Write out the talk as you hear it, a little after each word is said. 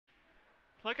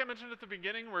Like I mentioned at the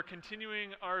beginning, we're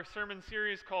continuing our sermon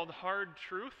series called Hard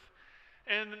Truth.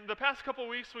 And the past couple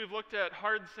weeks, we've looked at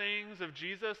hard sayings of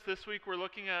Jesus. This week, we're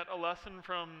looking at a lesson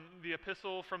from the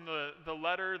epistle, from the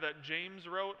letter that James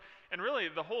wrote. And really,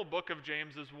 the whole book of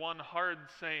James is one hard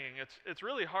saying. It's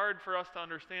really hard for us to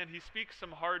understand. He speaks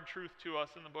some hard truth to us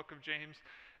in the book of James.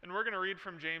 And we're going to read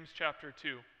from James chapter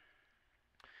 2.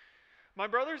 My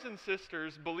brothers and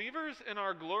sisters, believers in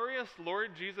our glorious Lord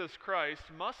Jesus Christ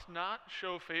must not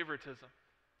show favoritism.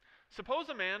 Suppose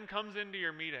a man comes into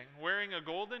your meeting wearing a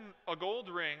gold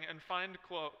ring and fine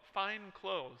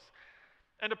clothes,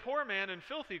 and a poor man in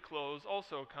filthy clothes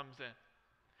also comes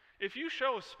in. If you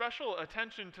show special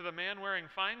attention to the man wearing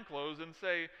fine clothes and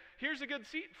say, "Here's a good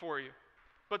seat for you,"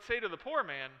 but say to the poor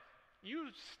man, "You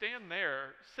stand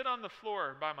there, sit on the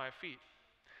floor by my feet,"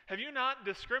 have you not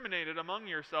discriminated among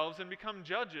yourselves and become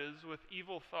judges with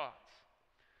evil thoughts?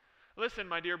 Listen,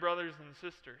 my dear brothers and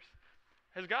sisters.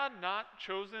 Has not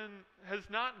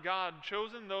God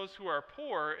chosen those who are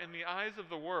poor in the eyes of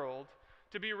the world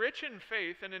to be rich in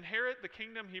faith and inherit the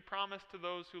kingdom he promised to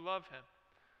those who love him?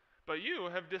 But you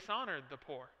have dishonored the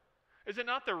poor. Is it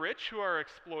not the rich who are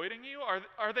exploiting you?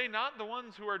 Are they not the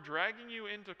ones who are dragging you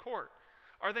into court?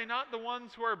 Are they not the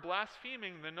ones who are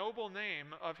blaspheming the noble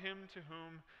name of him to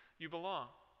whom you belong?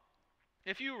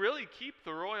 If you really keep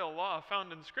the royal law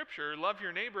found in Scripture, love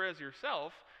your neighbor as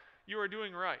yourself, you are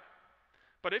doing right.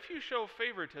 But if you show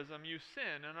favoritism, you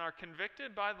sin and are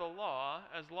convicted by the law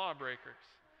as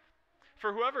lawbreakers.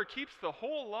 For whoever keeps the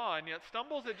whole law and yet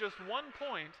stumbles at just one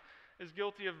point is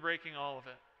guilty of breaking all of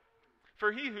it.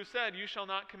 For he who said, "You shall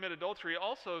not commit adultery,"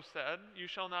 also said, "You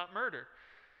shall not murder."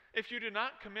 If you do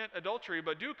not commit adultery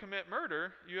but do commit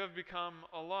murder, you have become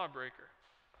a lawbreaker.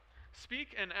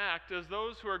 Speak and act as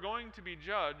those who are going to be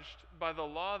judged by the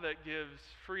law that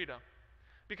gives freedom,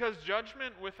 because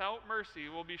judgment without mercy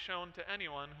will be shown to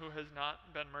anyone who has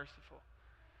not been merciful.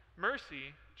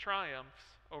 Mercy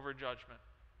triumphs over judgment.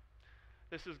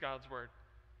 This is God's word.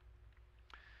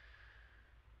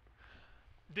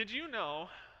 Did you know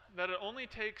that it only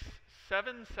takes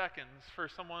 7 seconds for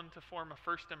someone to form a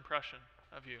first impression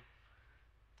of you?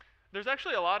 There's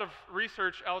actually a lot of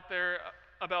research out there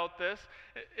about this.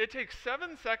 It takes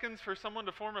 7 seconds for someone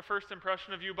to form a first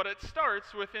impression of you, but it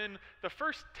starts within the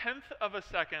first 1/10 of a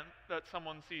second that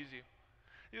someone sees you.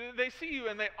 They see you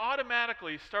and they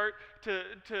automatically start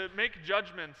to make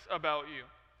judgments about you.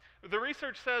 The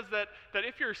research says that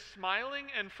if you're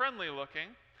smiling and friendly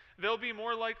looking, they'll be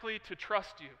more likely to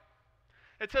trust you.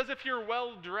 It says if you're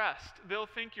well dressed, they'll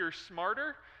think you're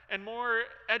smarter and more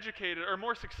educated or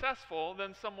more successful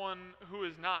than someone who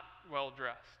is not well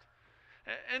dressed.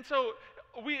 And so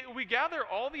we gather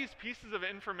all these pieces of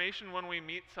information when we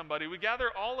meet somebody. We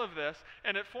gather all of this,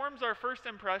 and it forms our first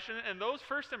impression, and those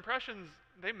first impressions,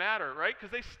 they matter, right? Because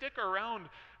they stick around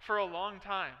for a long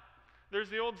time.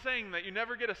 There's the old saying that you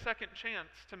never get a second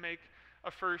chance to make a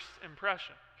first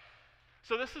impression.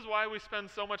 So this is why we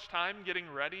spend so much time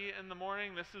getting ready in the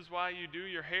morning. This is why you do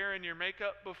your hair and your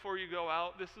makeup before you go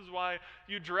out. This is why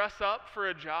you dress up for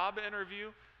a job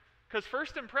interview, because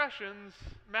first impressions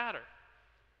matter.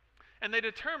 And they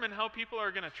determine how people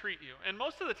are going to treat you. And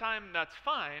most of the time, that's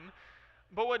fine.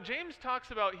 But what James talks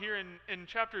about here in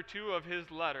chapter 2 of his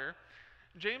letter,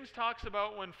 James talks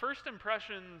about when first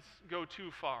impressions go too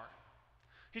far.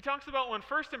 He talks about when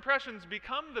first impressions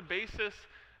become the basis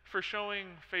for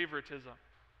showing favoritism.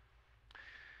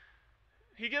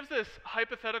 He gives this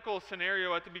hypothetical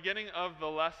scenario at the beginning of the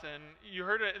lesson. You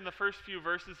heard it in the first few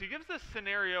verses. He gives this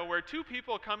scenario where two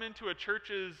people come into a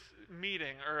church's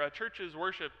meeting or a church's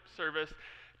worship service.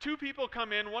 Two people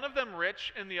come in, one of them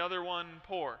rich and the other one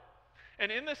poor.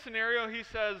 And in this scenario, he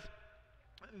says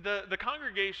the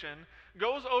congregation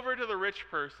goes over to the rich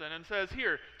person and says,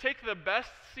 "Here, take the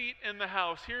best seat in the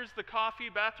house. Here's the coffee.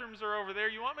 Bathrooms are over there.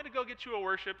 You want me to go get you a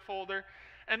worship folder?"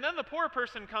 And then the poor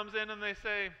person comes in and they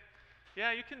say,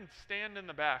 "Yeah, you can stand in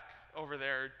the back over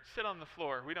there, sit on the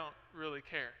floor. We don't really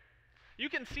care." You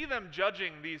can see them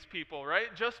judging these people,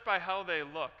 right? Just by how they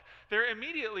look. They're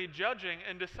immediately judging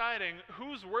and deciding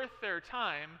who's worth their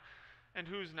time and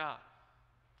who's not.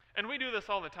 And we do this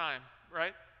all the time,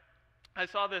 right? I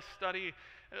saw this study,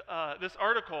 this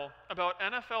article about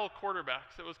NFL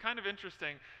quarterbacks. It was kind of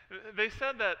interesting. They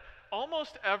said that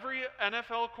almost every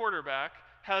NFL quarterback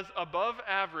has above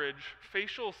average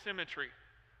facial symmetry,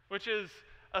 which is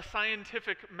a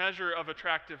scientific measure of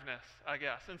attractiveness, I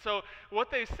guess. And so what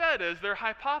they said is their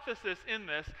hypothesis in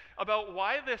this about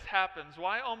why this happens,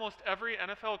 why almost every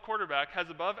NFL quarterback has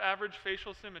above average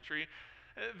facial symmetry,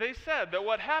 they said that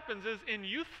what happens is in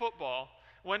youth football,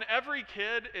 when every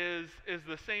kid is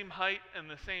the same height and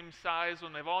the same size,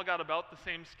 when they've all got about the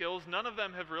same skills, none of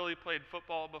them have really played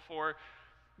football before,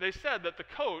 they said that the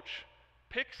coach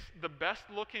picks the best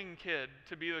looking kid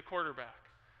to be the quarterback.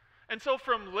 And so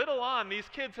from little on, these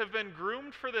kids have been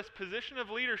groomed for this position of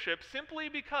leadership simply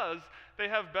because they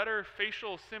have better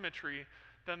facial symmetry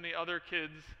than the other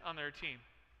kids on their team.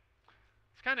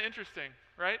 It's kind of interesting,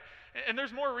 right? And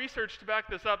there's more research to back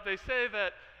this up. They say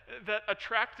that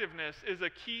attractiveness is a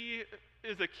key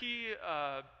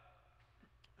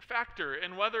factor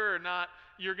in whether or not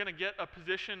you're going to get a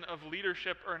position of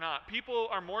leadership or not. People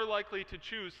are more likely to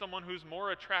choose someone who's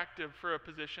more attractive for a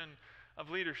position of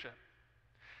leadership.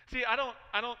 See, I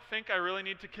don't think I really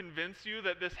need to convince you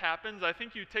that this happens. I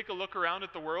think you take a look around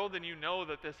at the world and you know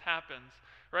that this happens,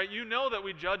 right? You know that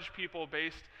we judge people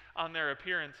based on their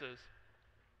appearances.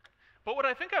 But what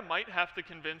I think I might have to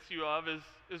convince you of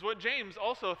is what James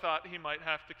also thought he might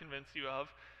have to convince you of,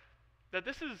 that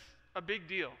this is a big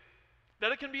deal,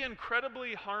 that it can be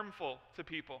incredibly harmful to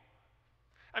people.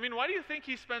 I mean, why do you think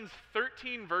he spends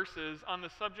 13 verses on the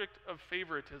subject of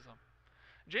favoritism?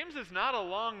 James is not a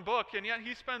long book, and yet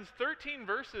he spends 13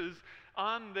 verses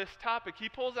on this topic. He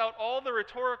pulls out all the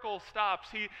rhetorical stops.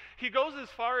 He goes as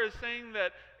far as saying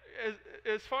that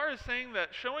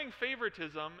showing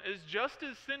favoritism is just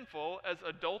as sinful as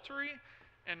adultery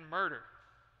and murder.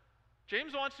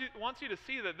 James wants you to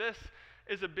see that this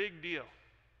is a big deal.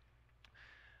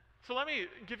 So let me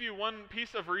give you one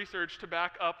piece of research to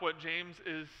back up what James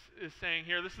is saying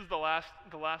here. This is the last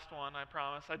one, I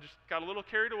promise. I just got a little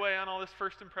carried away on all this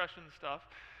first impression stuff.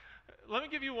 Let me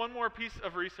give you one more piece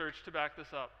of research to back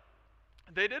this up.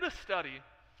 They did a study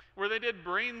where they did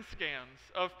brain scans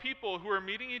of people who were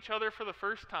meeting each other for the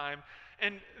first time,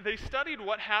 and they studied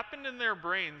what happened in their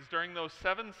brains during those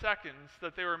 7 seconds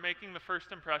that they were making the first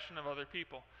impression of other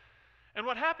people. And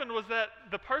what happened was that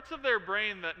the parts of their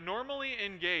brain that normally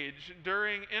engage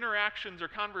during interactions or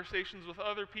conversations with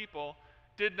other people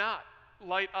did not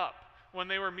light up when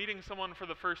they were meeting someone for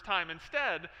the first time.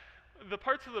 Instead, the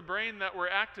parts of the brain that were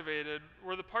activated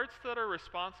were the parts that are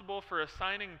responsible for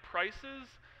assigning prices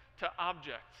to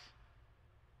objects.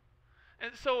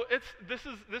 And so this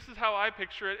is how I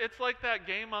picture it. It's like that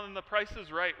game on The Price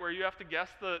is Right where you have to guess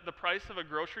the price of a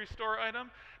grocery store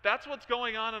item. That's what's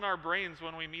going on in our brains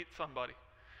when we meet somebody.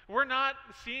 We're not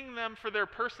seeing them for their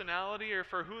personality or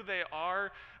for who they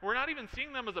are. We're not even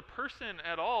seeing them as a person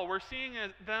at all. We're seeing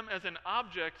them as an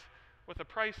object with a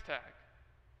price tag.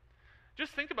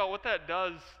 Just think about what that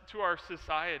does to our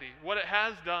society, what it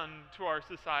has done to our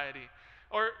society.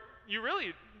 Or you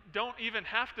really don't even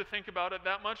have to think about it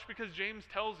that much because James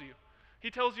tells you.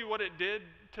 He tells you what it did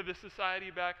to the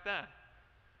society back then.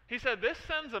 He said, this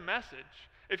sends a message.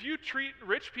 If you treat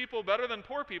rich people better than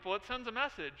poor people, it sends a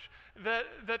message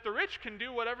that the rich can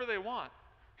do whatever they want.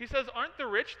 He says, aren't the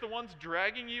rich the ones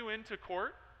dragging you into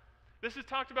court? This is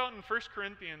talked about in 1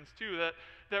 Corinthians too,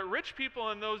 that rich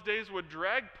people in those days would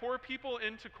drag poor people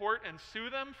into court and sue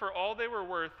them for all they were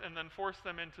worth and then force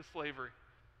them into slavery.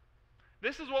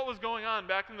 This is what was going on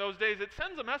back in those days. It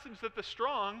sends a message that the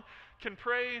strong can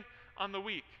prey on the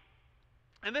weak.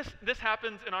 And this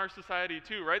happens in our society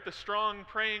too, right? The strong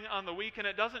preying on the weak, and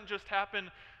it doesn't just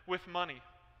happen with money.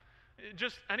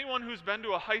 Just anyone who's been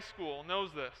to a high school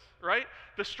knows this, right?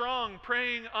 The strong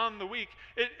preying on the weak.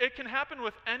 It can happen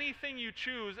with anything you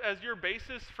choose as your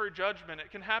basis for judgment.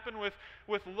 It can happen with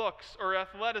looks or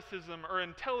athleticism or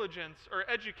intelligence or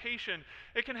education.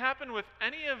 It can happen with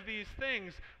any of these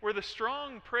things where the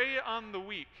strong prey on the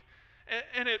weak.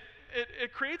 And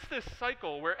it creates this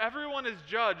cycle where everyone is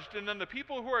judged, and then the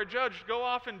people who are judged go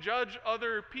off and judge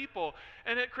other people.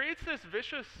 And it creates this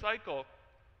vicious cycle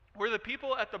where the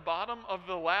people at the bottom of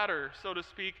the ladder, so to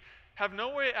speak, have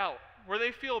no way out, where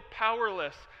they feel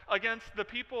powerless against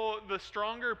the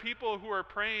stronger people who are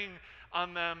preying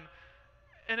on them.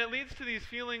 And it leads to these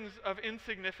feelings of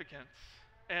insignificance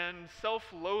and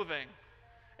self-loathing.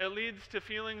 It leads to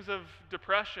feelings of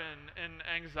depression and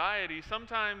anxiety.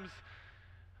 Sometimes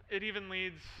it even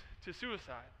leads to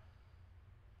suicide.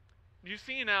 You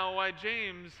see now why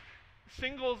James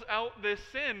singles out this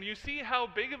sin. You see how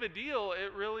big of a deal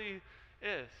it really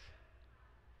is.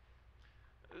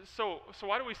 So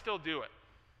why do we still do it?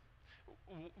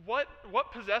 What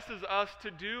possesses us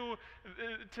to do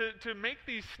to make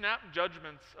these snap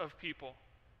judgments of people?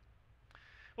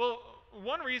 Well,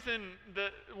 one reason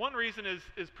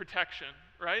is protection,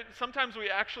 right? Sometimes we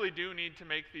actually do need to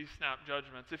make these snap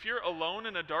judgments. If you're alone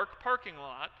in a dark parking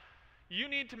lot, you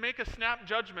need to make a snap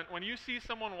judgment when you see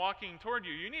someone walking toward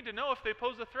you. You need to know if they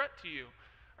pose a threat to you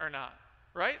or not,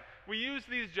 right? We use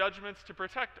these judgments to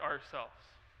protect ourselves.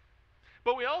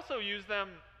 But we also use them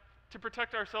to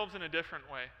protect ourselves in a different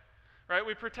way, right?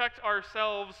 We protect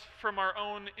ourselves from our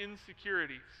own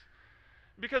insecurities.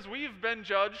 Because we've been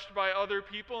judged by other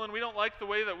people, and we don't like the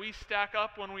way that we stack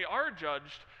up when we are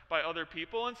judged by other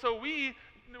people. And so we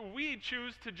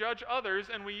choose to judge others,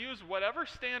 and we use whatever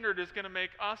standard is going to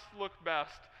make us look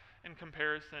best in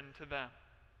comparison to them.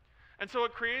 And so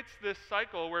it creates this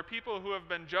cycle where people who have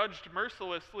been judged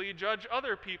mercilessly judge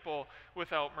other people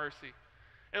without mercy.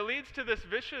 It leads to this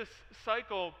vicious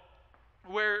cycle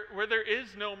where there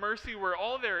is no mercy, where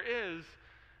all there is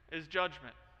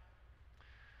judgment.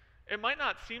 It might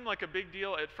not seem like a big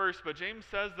deal at first, but James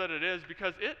says that it is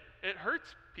because it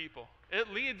hurts people.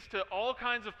 It leads to all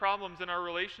kinds of problems in our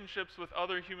relationships with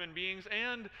other human beings,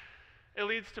 and it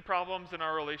leads to problems in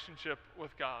our relationship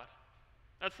with God.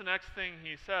 That's the next thing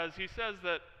he says. He says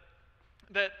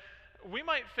that we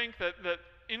might think that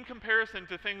in comparison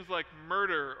to things like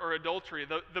murder or adultery,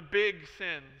 the big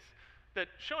sins, that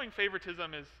showing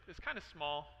favoritism is kind of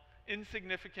small,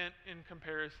 insignificant in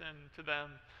comparison to them.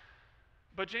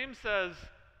 But James says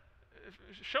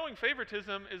showing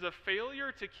favoritism is a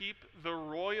failure to keep the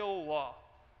royal law.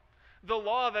 The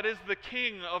law that is the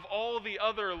king of all the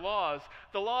other laws.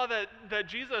 The law that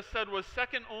Jesus said was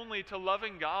second only to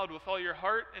loving God with all your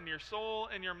heart and your soul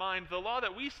and your mind. The law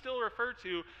that we still refer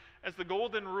to as the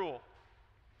golden rule.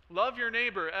 Love your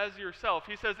neighbor as yourself.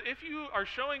 He says if you are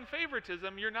showing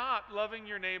favoritism, you're not loving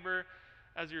your neighbor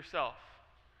as yourself.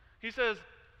 He says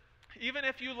even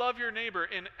if you love your neighbor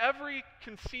in every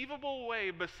conceivable way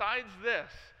besides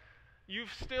this,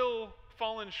 you've still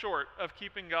fallen short of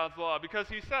keeping God's law, because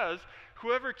he says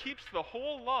whoever keeps the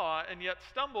whole law and yet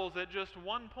stumbles at just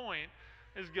one point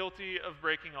is guilty of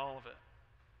breaking all of it.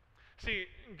 See,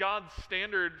 God's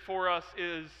standard for us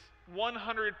is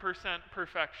 100%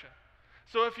 perfection.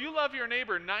 So if you love your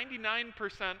neighbor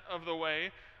 99% of the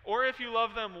way, or if you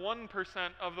love them 1%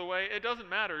 of the way, it doesn't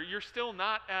matter. You're still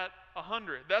not at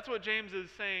 100. That's what James is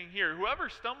saying here. Whoever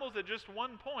stumbles at just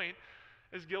one point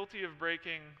is guilty of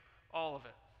breaking all of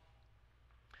it.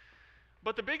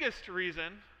 But the biggest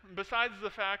reason, besides the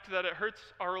fact that it hurts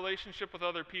our relationship with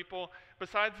other people,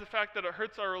 besides the fact that it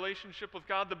hurts our relationship with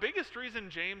God, the biggest reason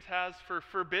James has for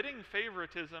forbidding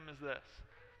favoritism is this.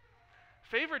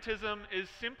 Favoritism is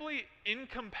simply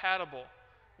incompatible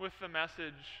with the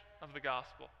message of the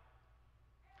gospel.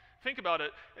 Think about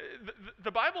it.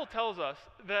 The Bible tells us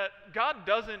that God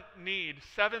doesn't need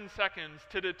 7 seconds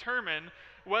to determine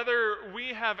whether we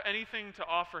have anything to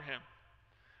offer him.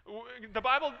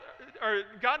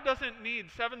 God doesn't need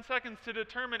 7 seconds to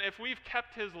determine if we've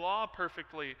kept his law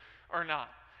perfectly or not.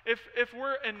 If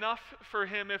we're enough for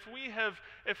him, if we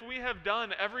have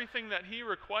done everything that he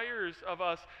requires of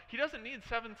us, he doesn't need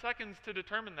 7 seconds to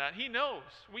determine that. He knows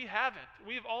we haven't.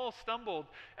 We've all stumbled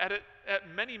at it at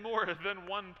many more than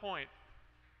one point.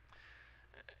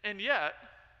 And yet,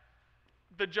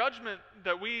 the judgment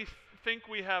that we think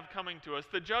we have coming to us,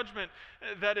 the judgment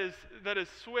that is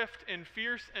swift and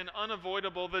fierce and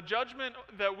unavoidable, the judgment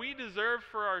that we deserve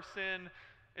for our sin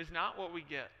is not what we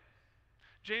get.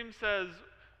 James says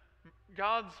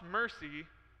God's mercy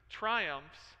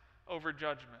triumphs over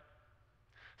judgment.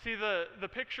 See, the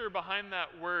picture behind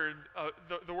that word,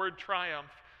 the word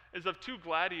triumph, is of two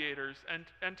gladiators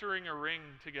entering a ring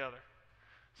together.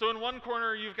 So in one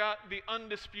corner, you've got the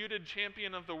undisputed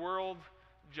champion of the world,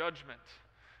 judgment.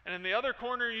 And in the other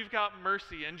corner, you've got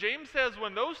mercy. And James says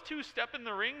when those two step in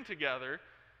the ring together,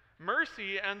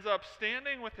 mercy ends up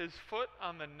standing with his foot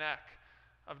on the neck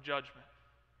of judgment.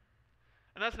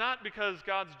 And that's not because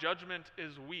God's judgment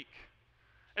is weak.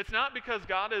 It's not because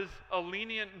God is a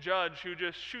lenient judge who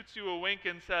just shoots you a wink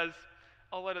and says,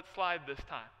 I'll let it slide this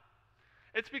time.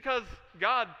 It's because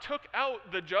God took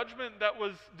out the judgment that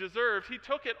was deserved. He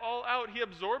took it all out. He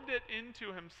absorbed it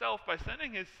into himself by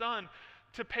sending his son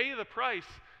to pay the price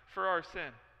for our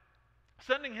sin.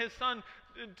 Sending his son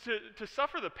to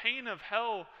suffer the pain of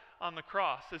hell on the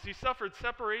cross as he suffered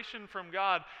separation from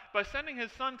God, by sending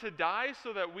his son to die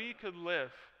so that we could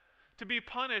live, to be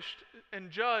punished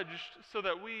and judged so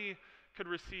that we could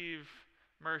receive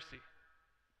mercy.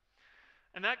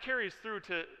 And that carries through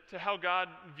to how God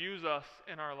views us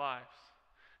in our lives.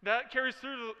 That carries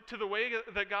through to the way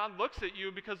that God looks at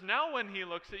you, because now when he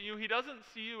looks at you, he doesn't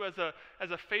see you as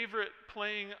a favorite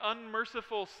playing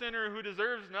unmerciful sinner who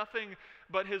deserves nothing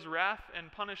but his wrath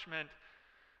and punishment.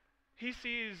 He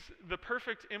sees the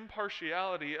perfect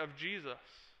impartiality of Jesus,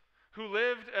 who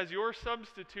lived as your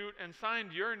substitute and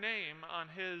signed your name on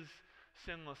his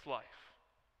sinless life.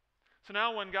 So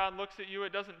now when God looks at you,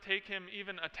 it doesn't take him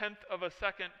even a tenth of a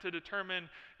second to determine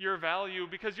your value,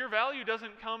 because your value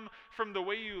doesn't come from the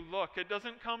way you look. It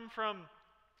doesn't come from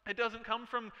It doesn't come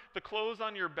from the clothes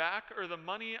on your back or the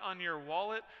money on your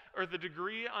wallet or the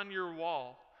degree on your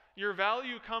wall. Your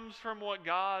value comes from what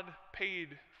God paid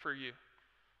for you.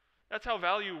 That's how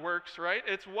value works, right?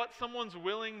 It's what someone's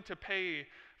willing to pay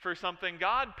for something.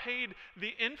 God paid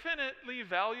the infinitely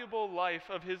valuable life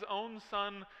of his own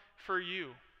Son for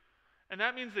you. And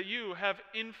that means that you have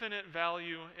infinite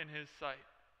value in his sight.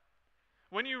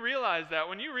 When you realize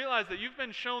that you've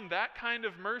been shown that kind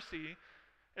of mercy,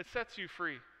 it sets you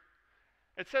free.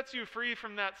 It sets you free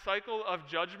from that cycle of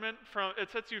judgment. It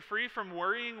sets you free from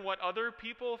worrying what other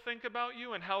people think about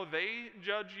you and how they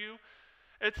judge you.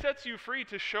 It sets you free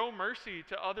to show mercy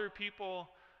to other people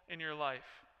in your life.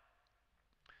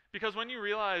 Because when you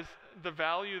realize the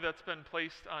value that's been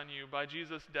placed on you by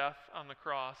Jesus' death on the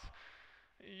cross,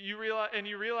 you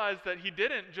realize that he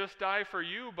didn't just die for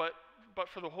you, but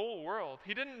for the whole world.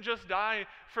 He didn't just die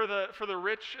for the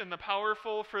rich and the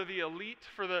powerful, for the elite,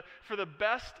 for the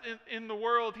best in the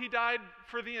world. He died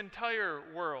for the entire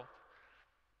world.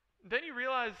 Then you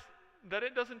realize that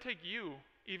it doesn't take you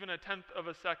even a tenth of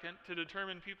a second to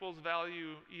determine people's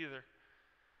value either.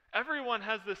 Everyone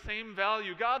has the same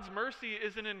value. God's mercy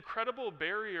is an incredible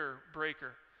barrier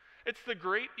breaker. It's the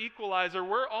great equalizer.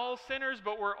 We're all sinners,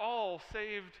 but we're all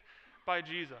saved by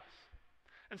Jesus.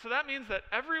 And so that means that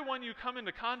everyone you come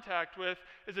into contact with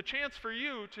is a chance for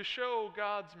you to show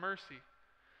God's mercy.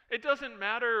 It doesn't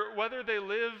matter whether they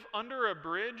live under a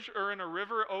bridge or in a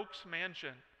River Oaks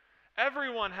mansion.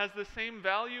 Everyone has the same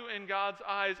value in God's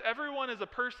eyes. Everyone is a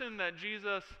person that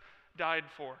Jesus died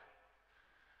for.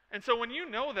 And so when you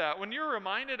know that, when you're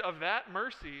reminded of that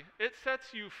mercy, it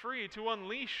sets you free to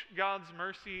unleash God's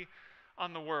mercy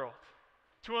on the world,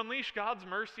 to unleash God's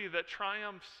mercy that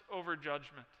triumphs over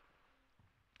judgment.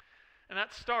 And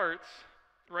that starts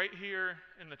right here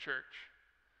in the church.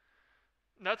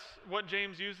 That's what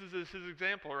James uses as his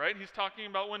example, right? He's talking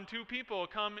about when two people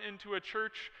come into a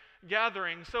church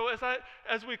gathering. So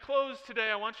as we close today,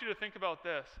 I want you to think about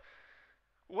this.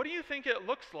 What do you think it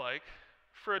looks like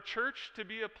for a church to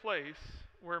be a place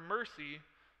where mercy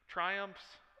triumphs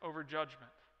over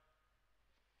judgment?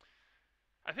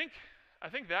 I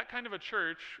think that kind of a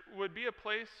church would be a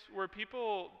place where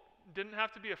people didn't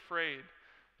have to be afraid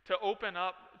to open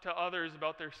up to others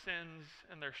about their sins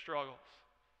and their struggles.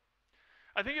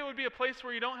 I think it would be a place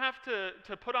where you don't have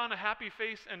to put on a happy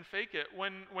face and fake it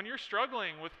when you're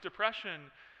struggling with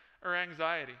depression or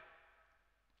anxiety.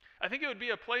 I think it would be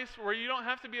a place where you don't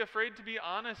have to be afraid to be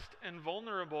honest and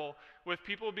vulnerable with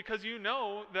people because you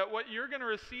know that what you're going to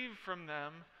receive from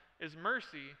them is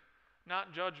mercy,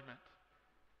 not judgment.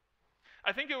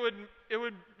 I think it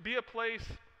would be a place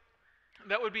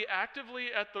that would be actively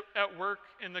at work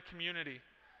in the community.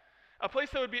 A place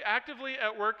that would be actively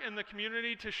at work in the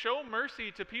community to show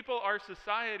mercy to people our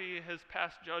society has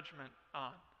passed judgment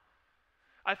on.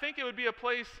 I think it would be a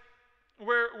place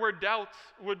where doubts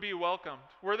would be welcomed,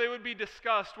 where they would be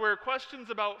discussed, where questions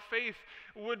about faith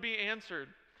would be answered.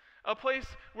 A place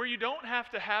where you don't have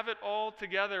to have it all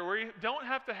together, where you don't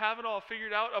have to have it all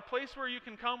figured out. A place where you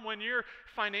can come when you're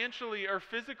financially or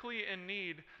physically in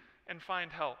need and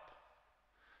find help.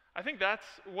 I think that's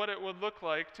what it would look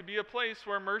like to be a place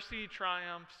where mercy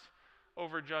triumphs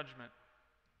over judgment.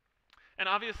 And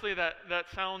obviously that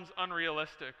sounds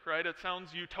unrealistic, right? It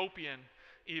sounds utopian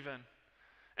even.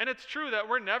 And it's true that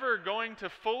we're never going to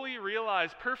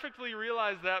perfectly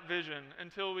realize that vision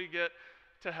until we get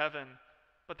to heaven.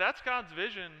 But that's God's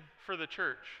vision for the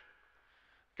church.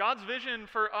 God's vision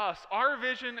for us, our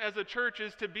vision as a church,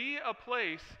 is to be a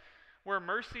place where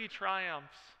mercy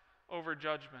triumphs over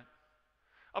judgment.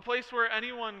 A place where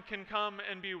anyone can come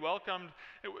and be welcomed.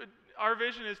 Our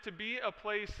vision is to be a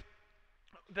place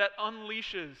that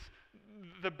unleashes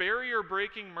the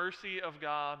barrier-breaking mercy of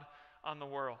God on the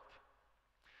world.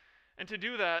 And to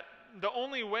do that, the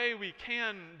only way we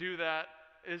can do that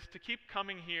is to keep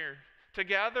coming here, to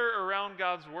gather around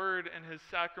God's word and his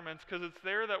sacraments, because it's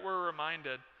there that we're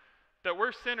reminded that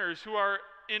we're sinners who are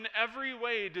in every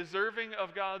way deserving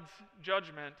of God's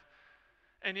judgment,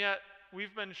 and yet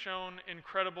we've been shown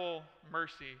incredible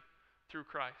mercy through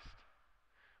Christ.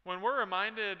 When we're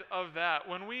reminded of that,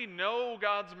 when we know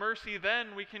God's mercy,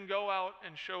 then we can go out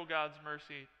and show God's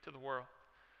mercy to the world.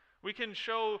 We can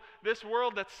show this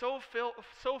world that's so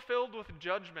filled with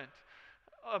judgment,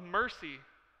 a mercy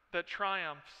that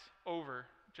triumphs over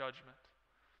judgment.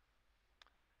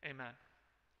 Amen.